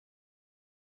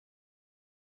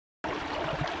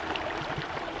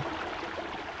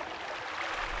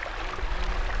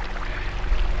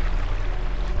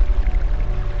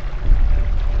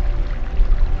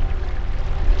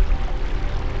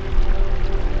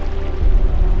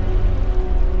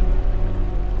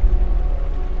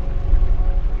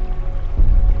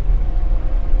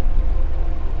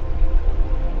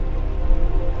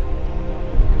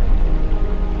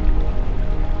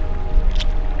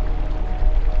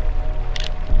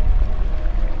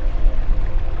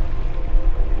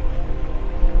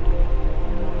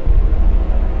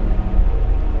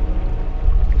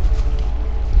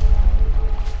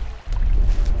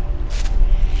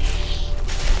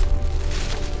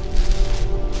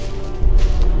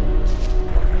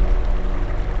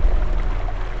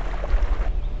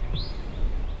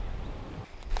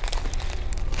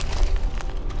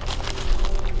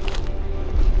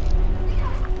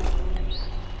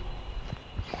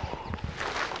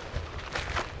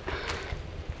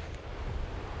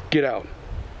Get out.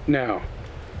 Now.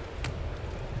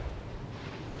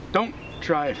 Don't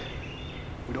try it.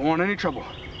 We don't want any trouble.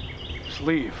 Just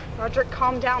leave. Roderick,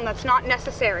 calm down. That's not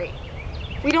necessary.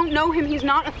 We don't know him. He's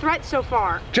not a threat so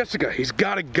far. Jessica, he's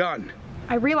got a gun.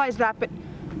 I realize that, but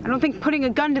I don't think putting a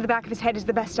gun to the back of his head is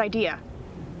the best idea.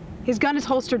 His gun is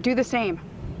holstered. Do the same.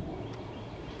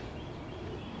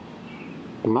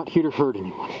 I'm not here to hurt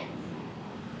anyone.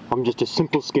 I'm just a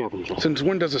simple scavenger. Since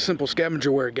when does a simple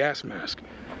scavenger wear a gas mask?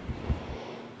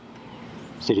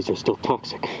 Cities are still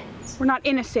toxic. We're not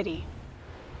in a city.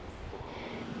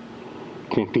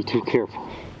 Can't be too careful.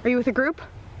 Are you with a group?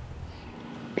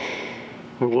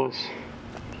 I was.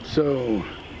 So,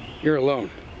 you're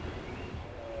alone.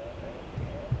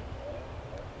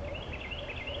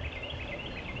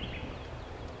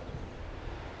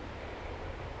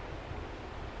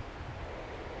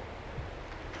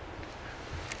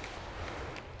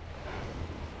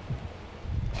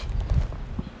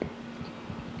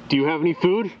 Do you have any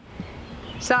food?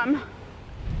 Some.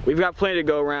 We've got plenty to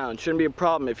go around. Shouldn't be a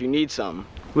problem if you need some.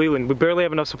 Leland, we barely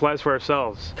have enough supplies for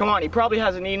ourselves. Come on, he probably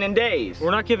hasn't eaten in days.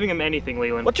 We're not giving him anything,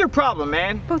 Leland. What's your problem,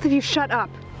 man? Both of you shut up.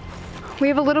 We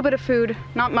have a little bit of food.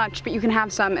 Not much, but you can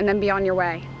have some and then be on your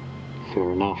way.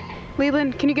 Fair enough.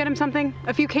 Leland, can you get him something?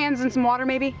 A few cans and some water,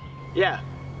 maybe? Yeah,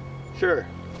 sure.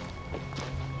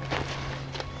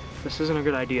 This isn't a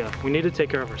good idea. We need to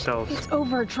take care of ourselves. It's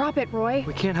over. Drop it, Roy.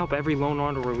 We can't help every lone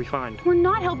wanderer we find. We're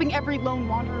not helping every lone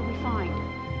wanderer we find.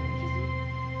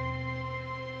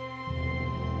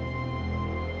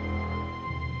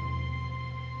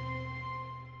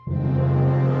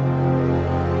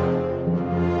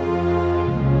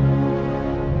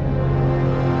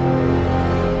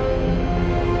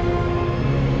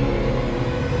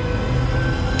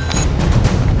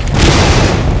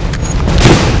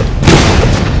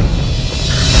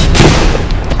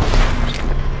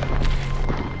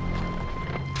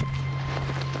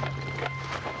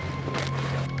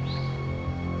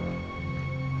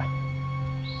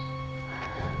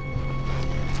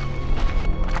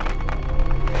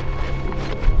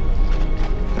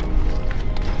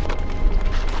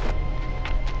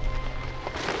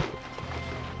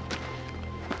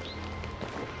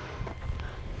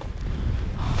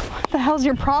 What the hell's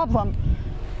your problem?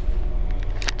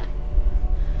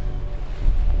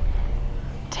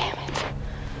 Damn it.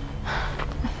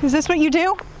 Is this what you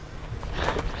do?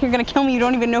 You're gonna kill me, you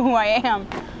don't even know who I am.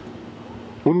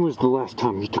 When was the last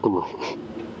time you took a life?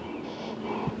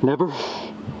 Never?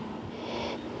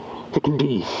 It can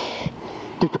be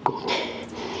difficult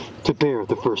to bear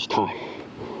the first time.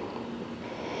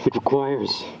 It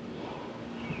requires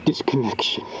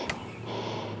disconnection.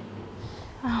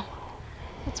 Oh,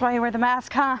 that's why you wear the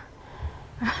mask, huh?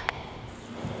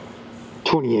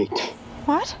 28.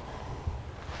 What?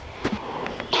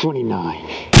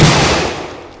 29.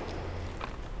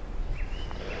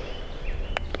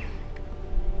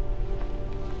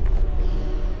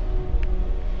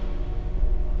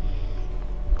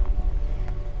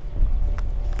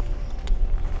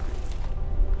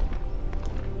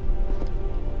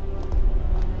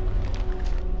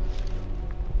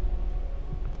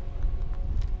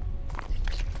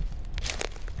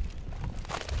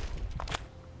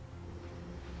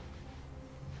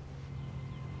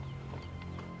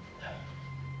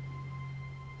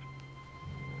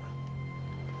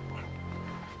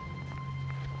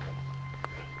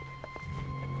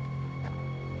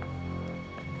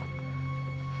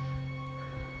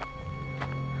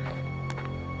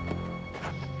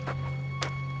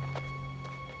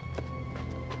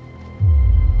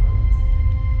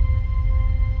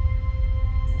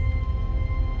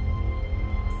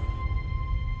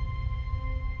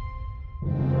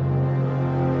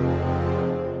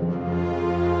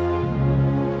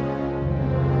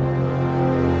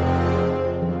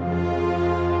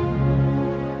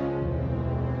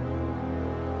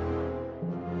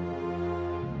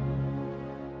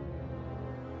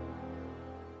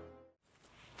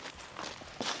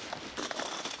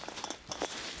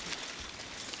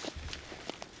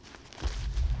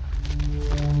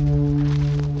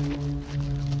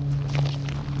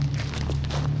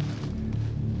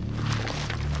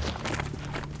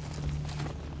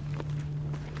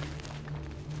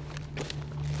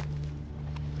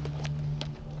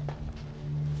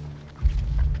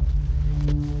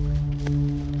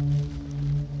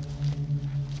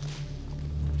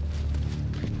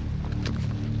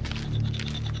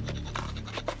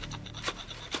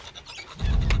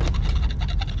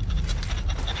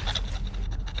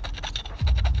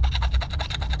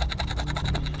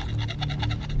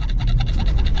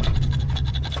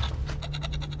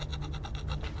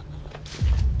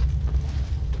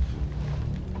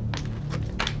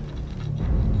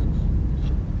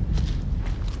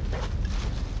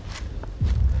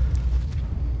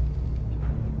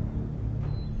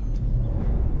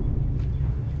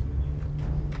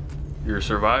 You're a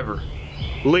survivor.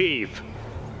 Leave.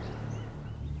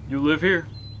 You live here?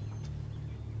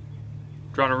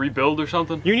 Trying to rebuild or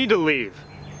something? You need to leave.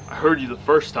 I heard you the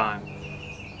first time.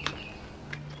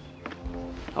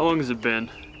 How long has it been?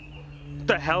 What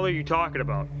the hell are you talking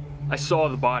about? I saw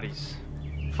the bodies.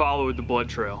 Followed the blood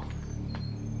trail.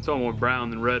 It's all more brown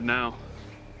than red now.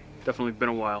 Definitely been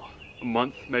a while. A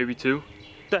month, maybe 2. What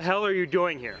the hell are you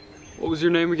doing here? What was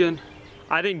your name again?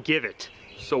 I didn't give it.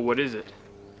 So what is it?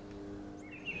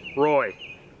 Roy.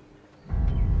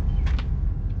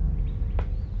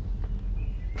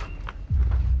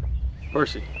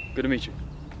 Percy, good to meet you.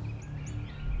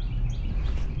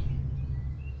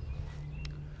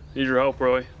 Need your help,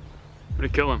 Roy. I'm gonna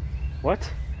kill him. What?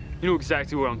 You know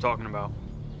exactly what I'm talking about.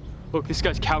 Look, this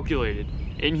guy's calculated.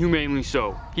 Inhumanely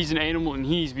so. He's an animal and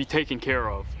he needs to be taken care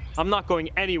of. I'm not going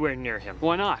anywhere near him.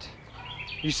 Why not?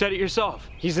 You said it yourself.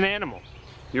 He's an animal.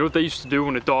 You know what they used to do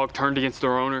when a dog turned against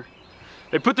their owner?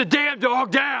 They put the damn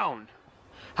dog down!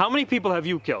 How many people have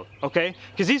you killed, okay?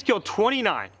 Because he's killed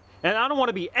 29, and I don't want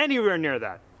to be anywhere near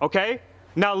that, okay?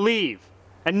 Now leave,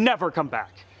 and never come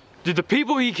back. Did the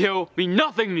people he killed mean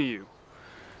nothing to you?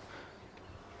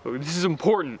 Look, this is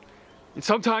important. And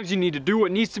sometimes you need to do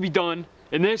what needs to be done,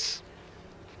 and this,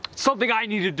 it's something I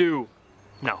need to do.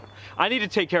 No, I need to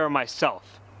take care of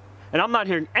myself. And I'm not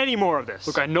hearing any more of this.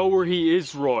 Look, I know where he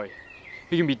is, Roy.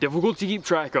 He can be difficult to keep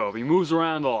track of. He moves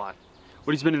around a lot.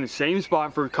 But he's been in the same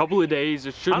spot for a couple of days.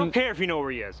 It shouldn't... I don't care if you know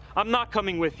where he is. I'm not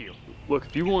coming with you. Look,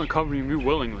 if you want to accompany me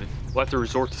willingly, we'll have to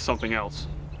resort to something else.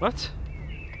 What?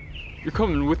 You're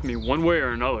coming with me one way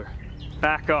or another.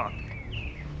 Back up.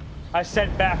 I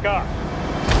said back up.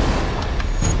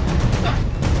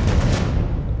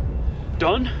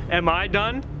 Done? Am I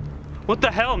done? What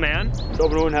the hell, man?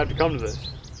 Someone wouldn't have to come to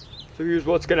this. So here's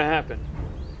what's gonna happen.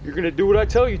 You're gonna do what I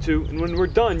tell you to, and when we're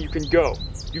done, you can go.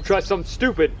 You try something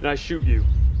stupid, and I shoot you.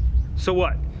 So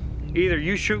what? Either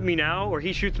you shoot me now, or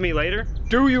he shoots me later?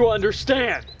 Do you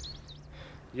understand?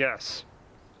 Yes.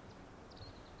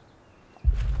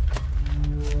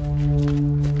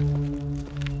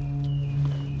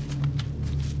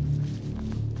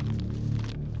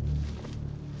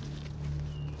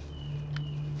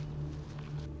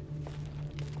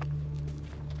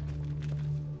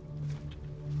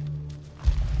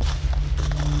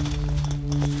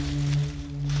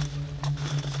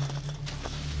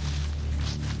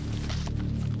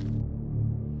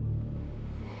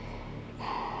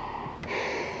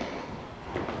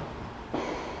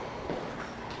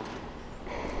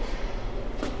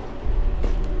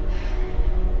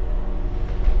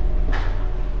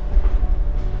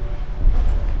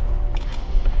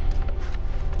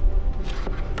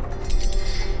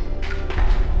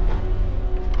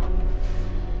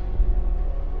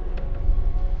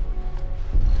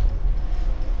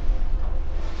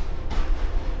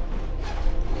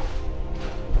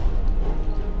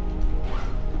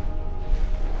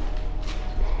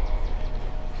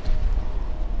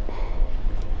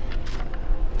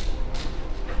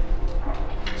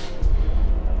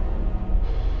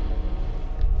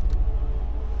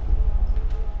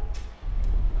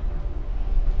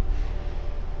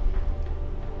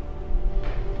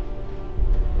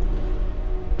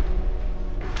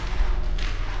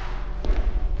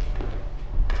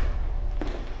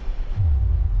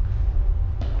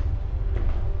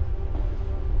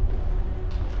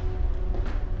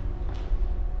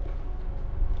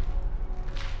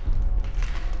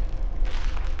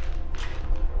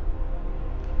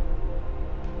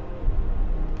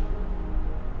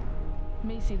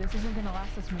 Macy, this isn't gonna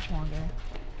last us much longer.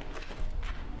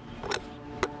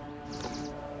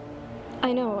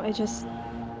 I know,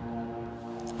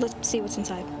 let's see what's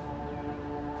inside.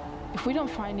 If we don't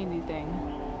find anything...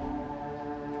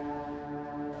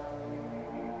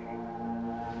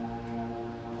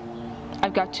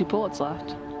 I've got 2 bullets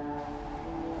left.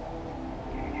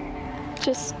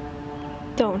 Just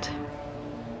don't.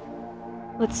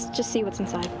 Let's just see what's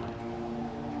inside.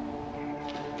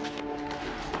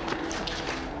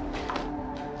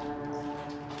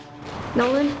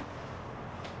 Nolan?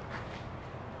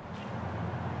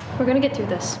 We're gonna get through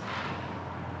this.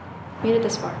 Made it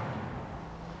this far.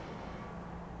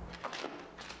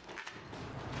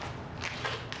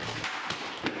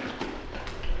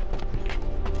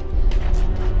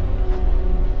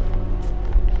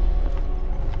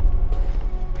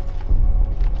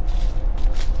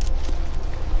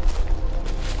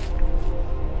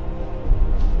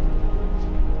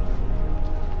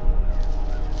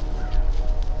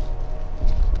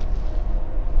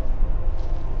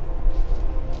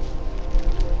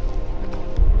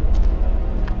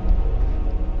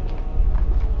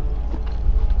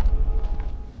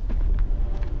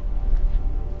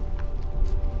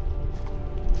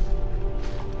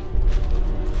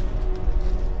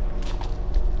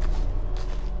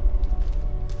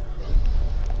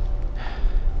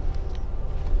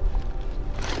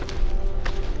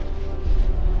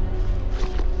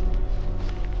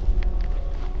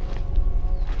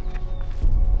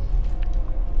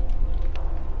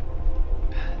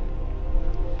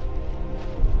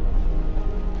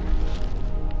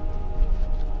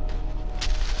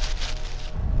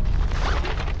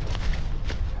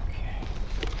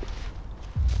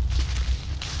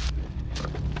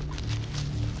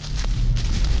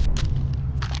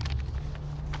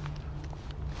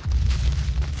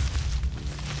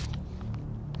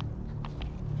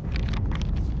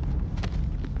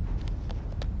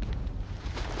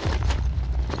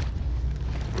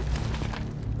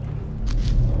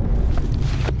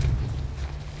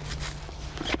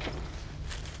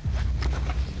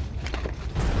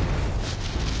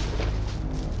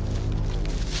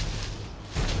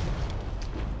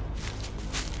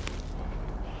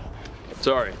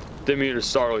 Sorry, didn't mean to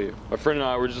startle you. My friend and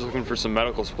I were just looking for some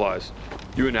medical supplies.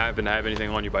 You wouldn't happen to have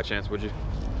anything on you by chance, would you?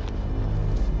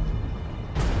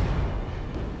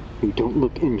 You don't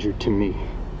look injured to me.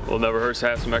 Well, it never hurts to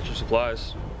have some extra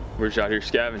supplies. We're just out here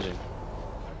scavenging.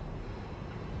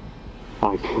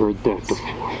 I've heard that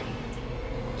before.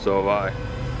 So have I.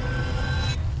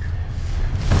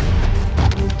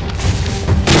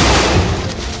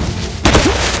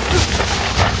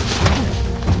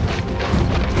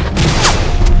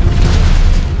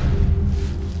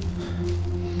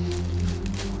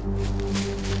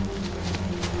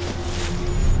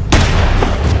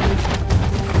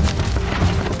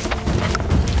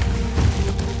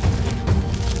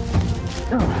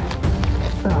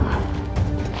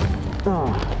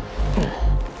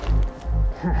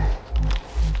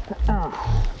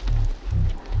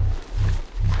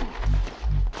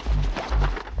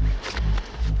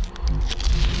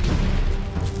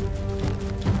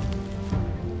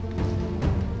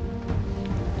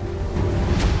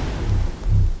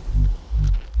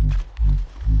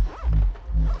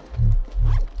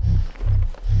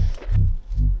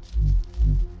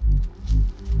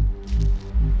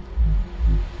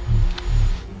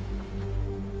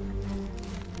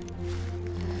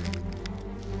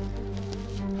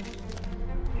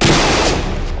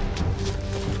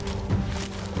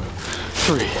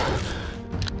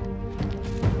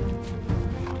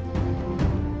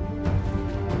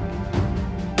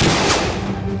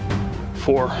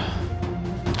 Four.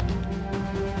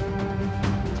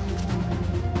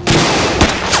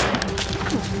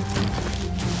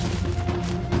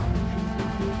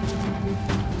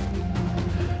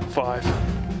 Five.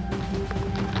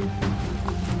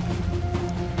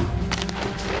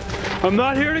 I'm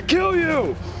not here to kill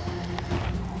you!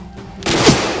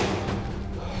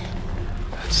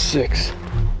 That's 6.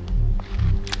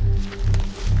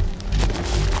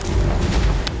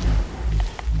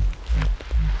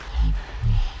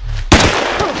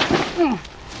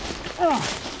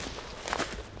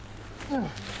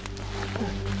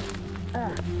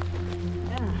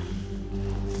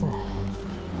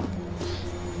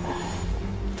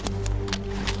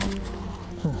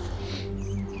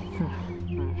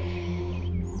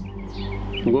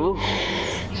 Well?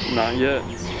 Not yet.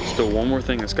 Still one more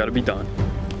thing that's got to be done.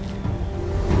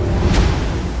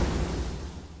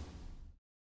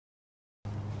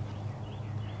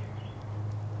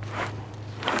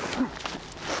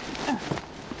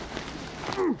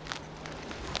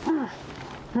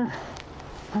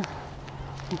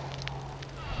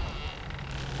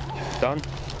 Done?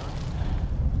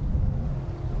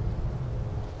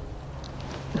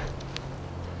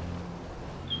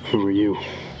 Who are you?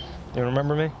 You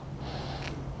remember me?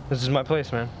 This is my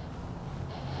place, man.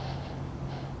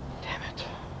 Damn it.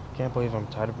 Can't believe I'm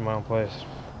tied up in my own place.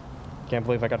 Can't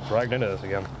believe I got dragged into this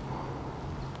again.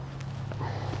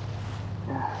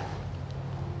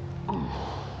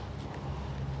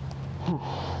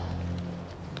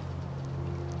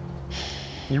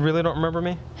 You really don't remember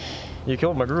me? You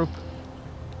killed my group.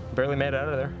 Barely made it out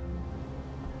of there.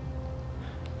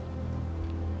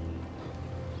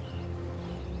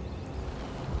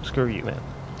 Screw you, man.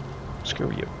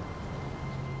 Screw you.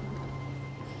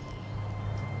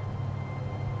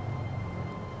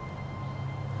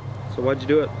 So why'd you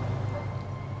do it?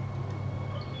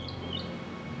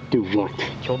 Do what?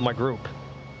 Killed my group.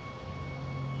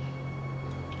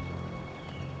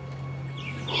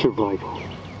 Survival.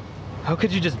 How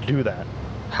could you just do that?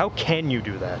 How can you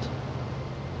do that?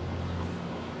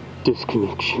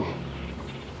 Disconnection.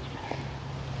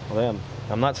 Well, damn.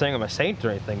 I'm not saying I'm a saint or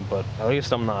anything, but at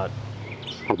least I'm not.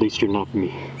 At least you're not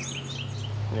me.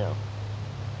 Yeah.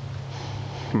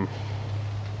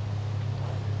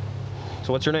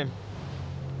 So what's your name?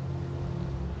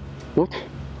 What?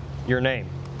 Your name.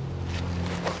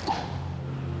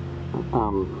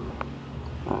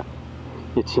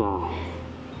 It's,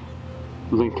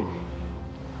 Lincoln.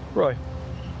 Roy.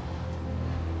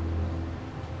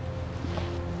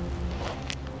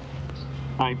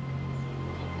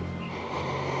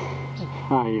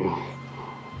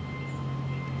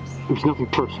 It was nothing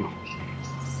personal.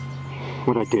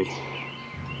 What I did.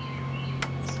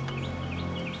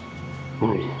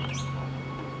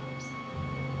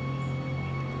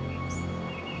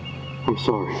 I'm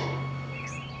sorry.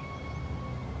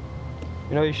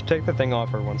 You know, you should take the thing off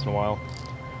every once in a while.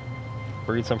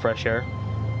 Breathe some fresh air.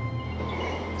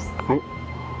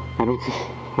 I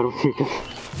don't think that.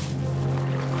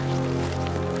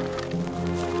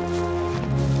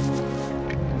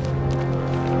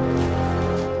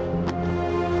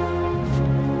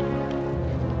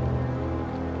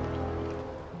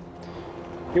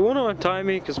 You want to untie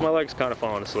me? Because my leg's kind of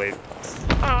falling asleep.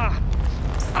 Ah!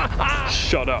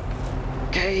 Shut up.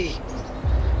 Okay.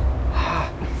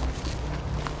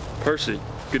 Percy,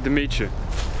 good to meet you.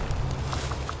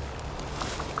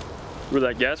 Wear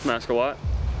that gas mask a lot.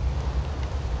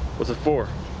 What's it for?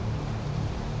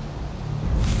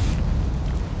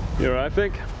 You know what I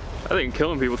think? I think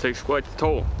killing people takes quite the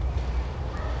toll.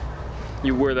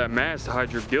 You wear that mask to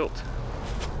hide your guilt.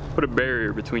 Put a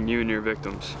barrier between you and your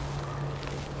victims.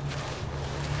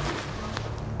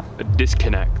 A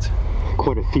disconnect.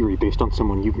 Quite a theory based on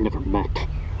someone you've never met.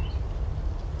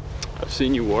 I've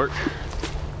seen you work.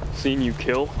 Seen you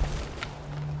kill.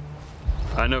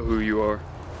 I know who you are.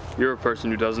 You're a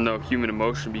person who doesn't know human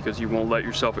emotion because you won't let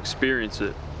yourself experience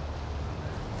it.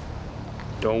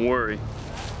 Don't worry.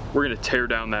 We're gonna tear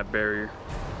down that barrier.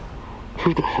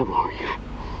 Who the hell are you?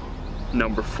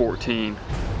 Number 14.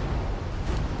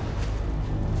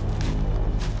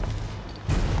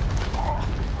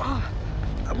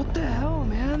 What the hell,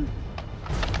 man?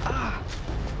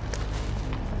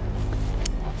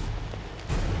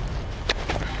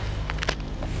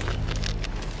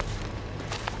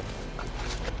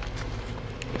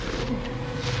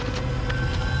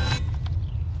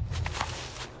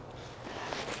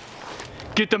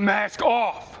 Get the mask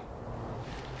off!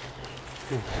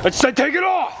 I said take it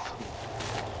off!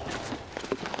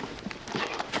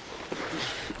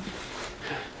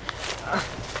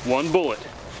 One bullet.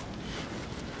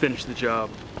 Finish the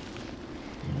job.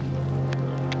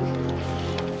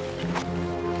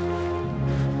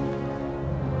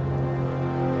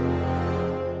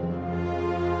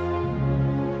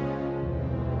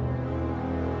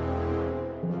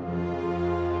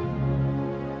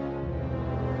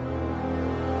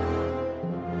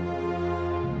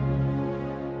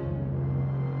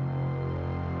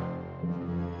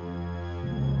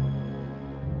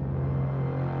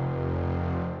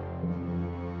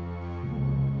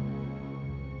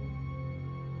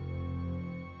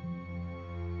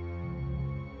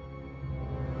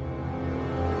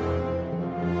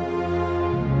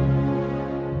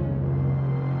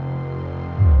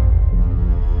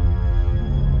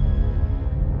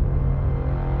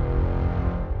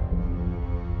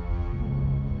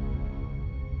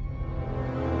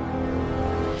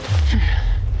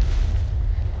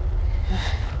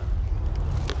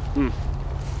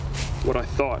 What I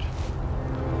thought.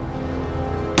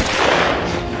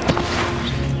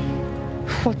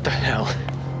 What the hell?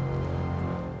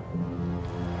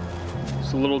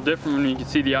 It's a little different when you can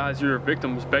see the eyes of your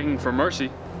victims begging for mercy.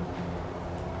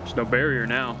 There's no barrier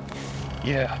now.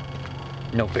 Yeah,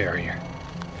 no barrier.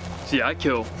 See, I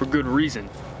kill for good reason.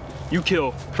 You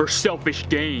kill for selfish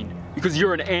gain because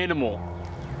you're an animal.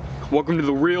 Welcome to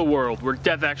the real world where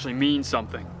death actually means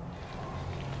something.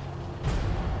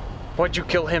 Why'd you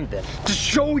kill him then? To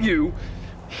show you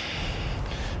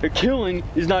that killing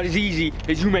is not as easy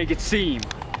as you make it seem.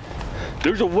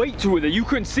 There's a weight to it that you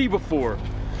couldn't see before.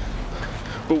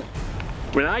 But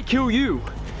when I kill you,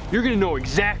 you're gonna know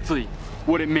exactly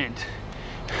what it meant.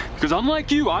 Because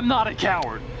unlike you, I'm not a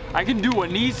coward. I can do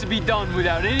what needs to be done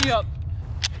without any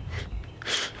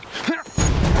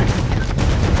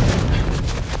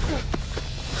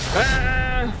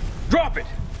drop it!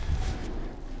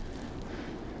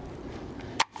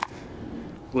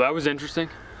 Well, that was interesting.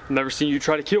 I've never seen you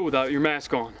try to kill without your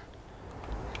mask on.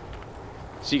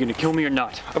 So you gonna kill me or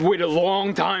not? I've waited a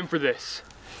long time for this.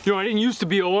 You know, I didn't used to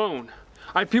be alone.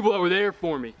 I had people that were there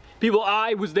for me. People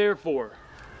I was there for.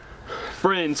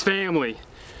 Friends, family.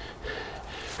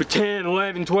 But 10,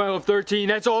 11, 12, 13,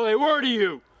 that's all they were to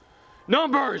you.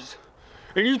 Numbers!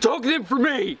 And you took them from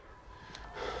me.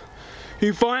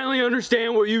 You finally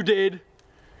understand what you did?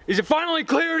 Is it finally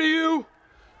clear to you?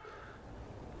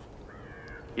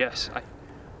 Yes,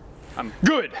 I'm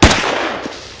good.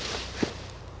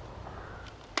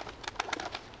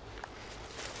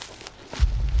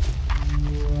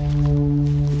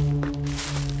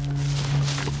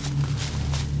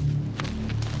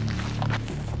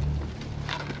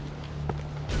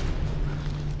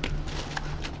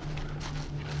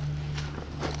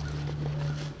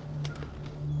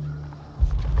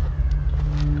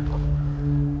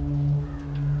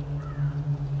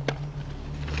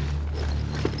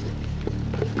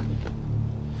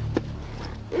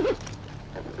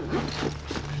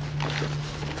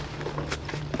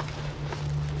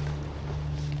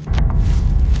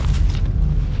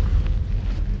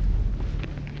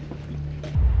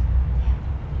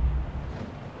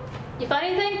 You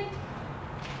find anything?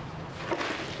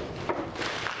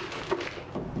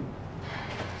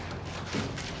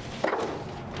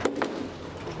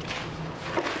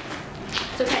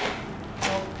 It's okay.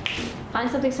 We'll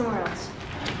find something somewhere else.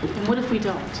 And what if we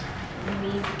don't?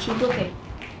 We keep looking.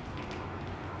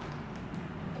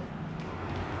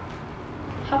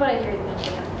 How about I carry the bench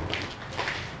again?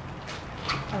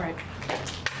 All right.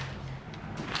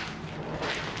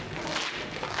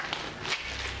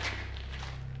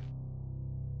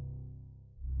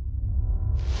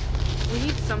 We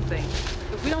need something.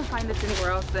 If we don't find this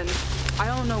anywhere else, then I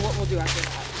don't know what we'll do after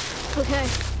that. Okay.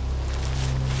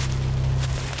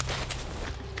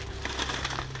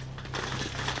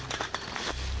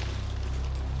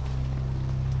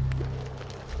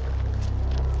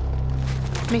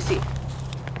 Macy.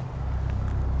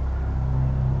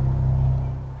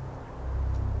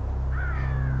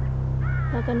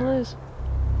 Nothing to lose.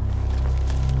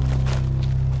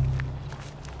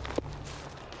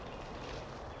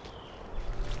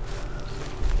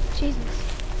 Jesus.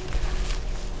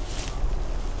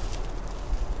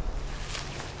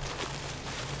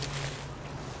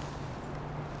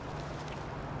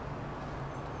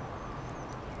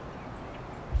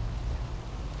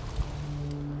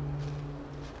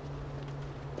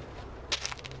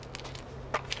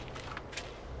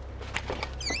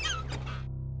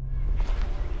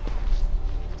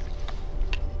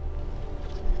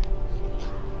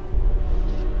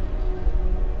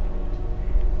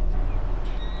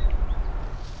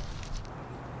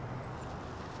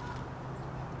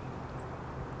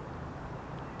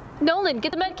 Nolan,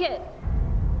 get the med kit.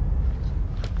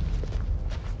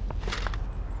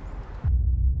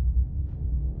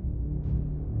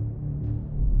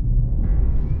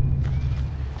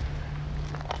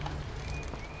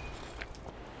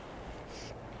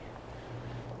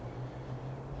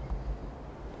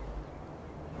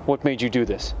 What made you do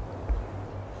this?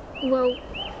 Well,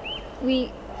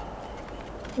 we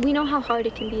know how hard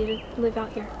it can be to live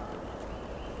out here.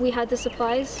 We had the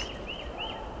supplies.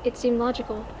 It seemed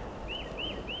logical.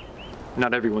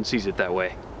 Not everyone sees it that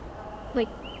way. Like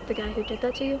the guy who did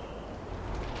that to you?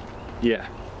 Yeah.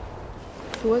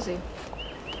 Who was he?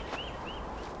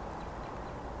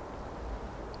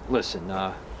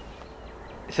 Listen,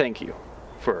 thank you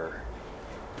for,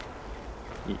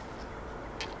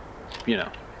 you know,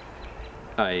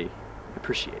 I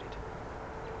appreciate it.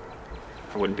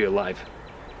 I wouldn't be alive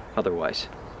otherwise.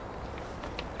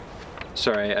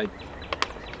 Sorry, I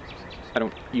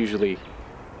don't usually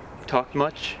talk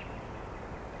much.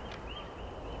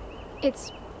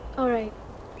 It's all right.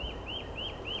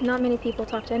 Not many people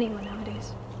talk to anyone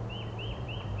nowadays.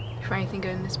 You find anything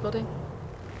good in this building?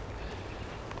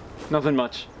 Nothing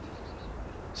much.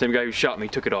 Same guy who shot me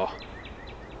took it all.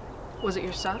 Was it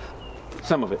your stuff?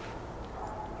 Some of it.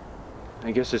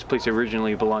 I guess this place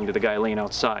originally belonged to the guy laying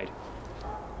outside,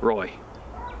 Roy.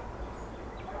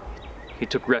 He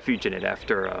took refuge in it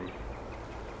after,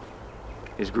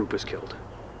 his group was killed.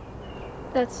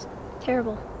 That's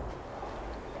terrible.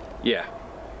 Yeah.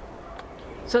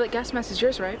 So that gas mask is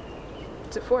yours, right?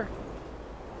 What's it for?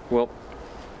 Well,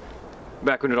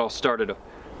 back when it all started,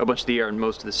 a bunch of the air in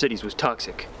most of the cities was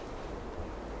toxic.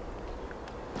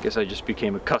 Guess I just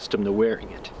became accustomed to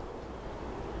wearing it.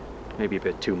 Maybe a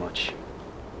bit too much.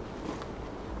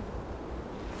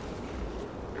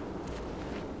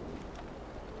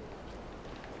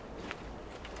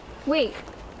 Wait,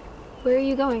 where are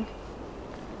you going?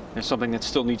 There's something that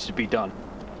still needs to be done.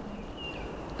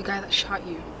 The guy that shot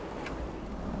you.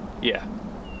 Yeah.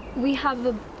 We have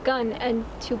a gun and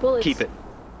 2 bullets. Keep it.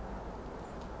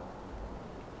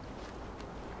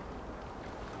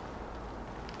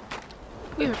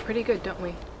 We have it pretty good, don't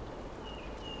we?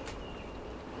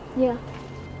 Yeah.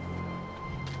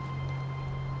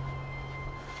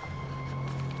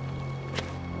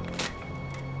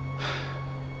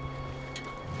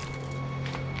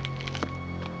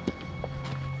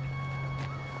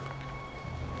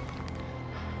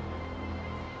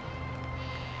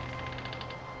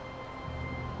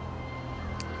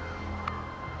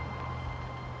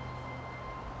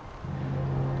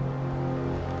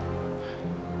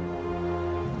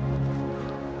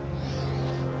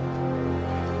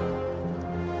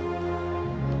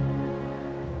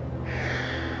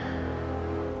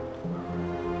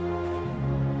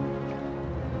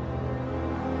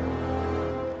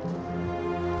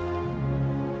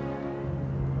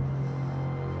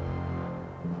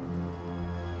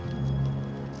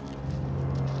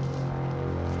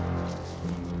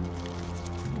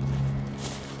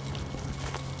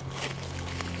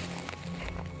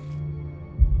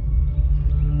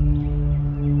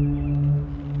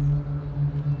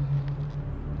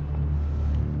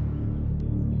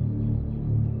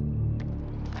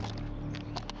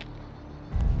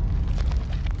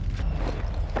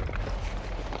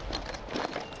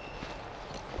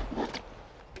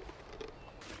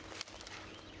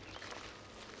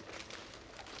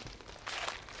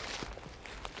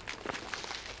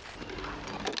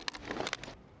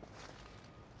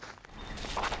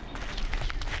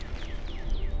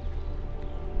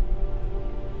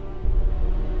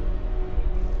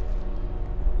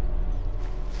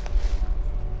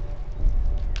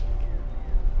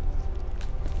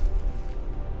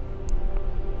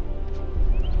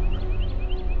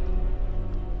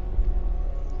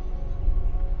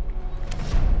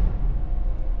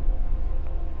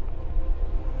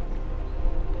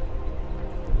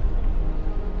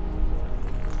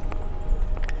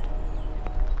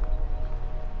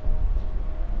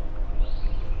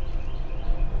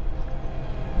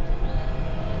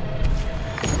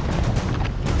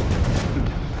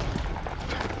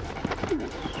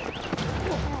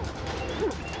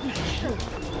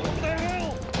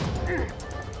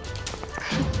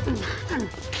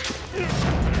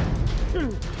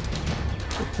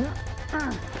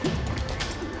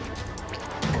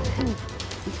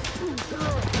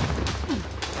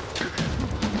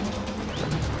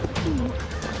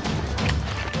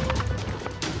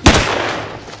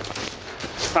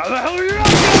 How the hell are you not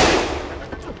dead?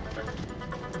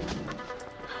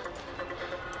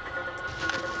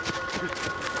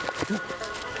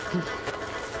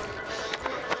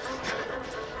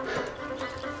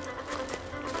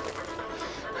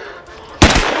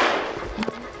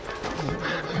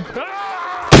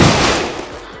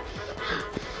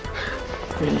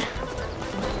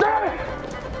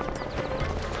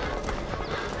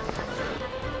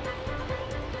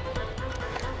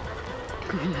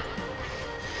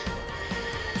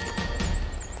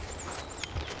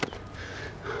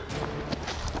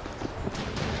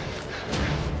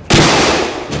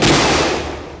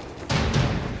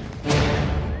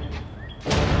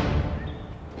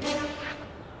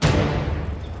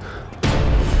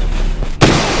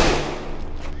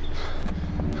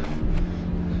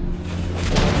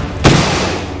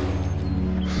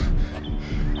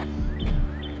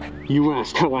 You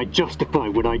asked how I justify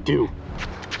what I do.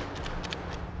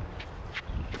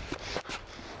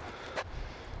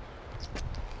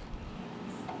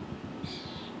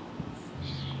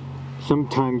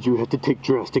 Sometimes you have to take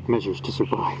drastic measures to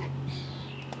survive.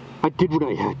 I did what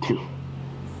I had to.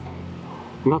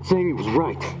 I'm not saying it was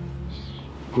right.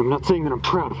 And I'm not saying that I'm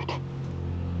proud of it.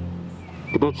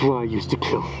 But that's why I used to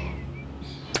kill.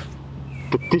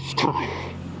 But this time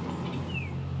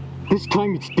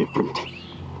it's different.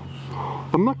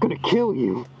 I'm not gonna kill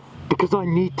you because I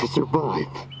need to survive.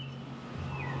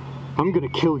 I'm gonna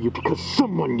kill you because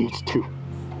someone needs to.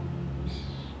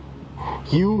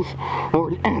 You are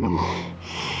an animal.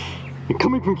 And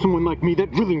coming from someone like me, that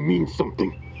really means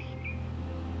something.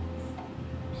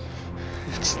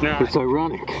 It's not. It's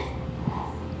ironic.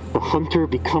 The hunter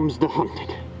becomes the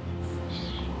hunted.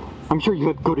 I'm sure you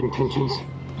had good intentions.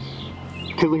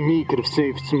 Killing me could have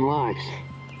saved some lives.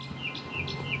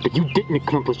 But you didn't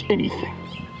accomplish anything.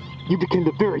 You became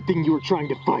the very thing you were trying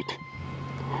to fight.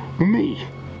 Me.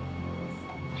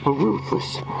 A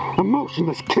ruthless,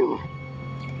 emotionless killer.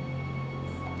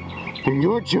 And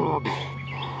your job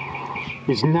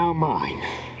is now mine.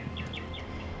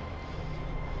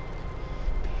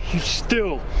 You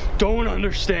still don't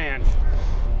understand.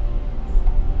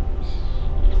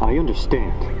 I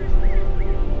understand.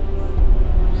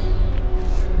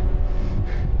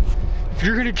 If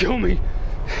you're gonna kill me,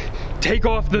 take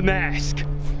off the mask.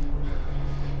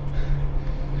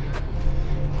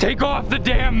 Take off the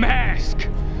damn mask.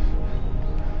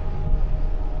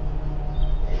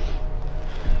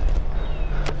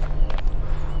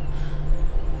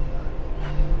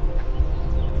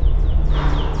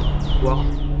 Well,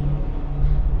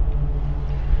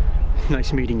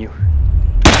 nice meeting you.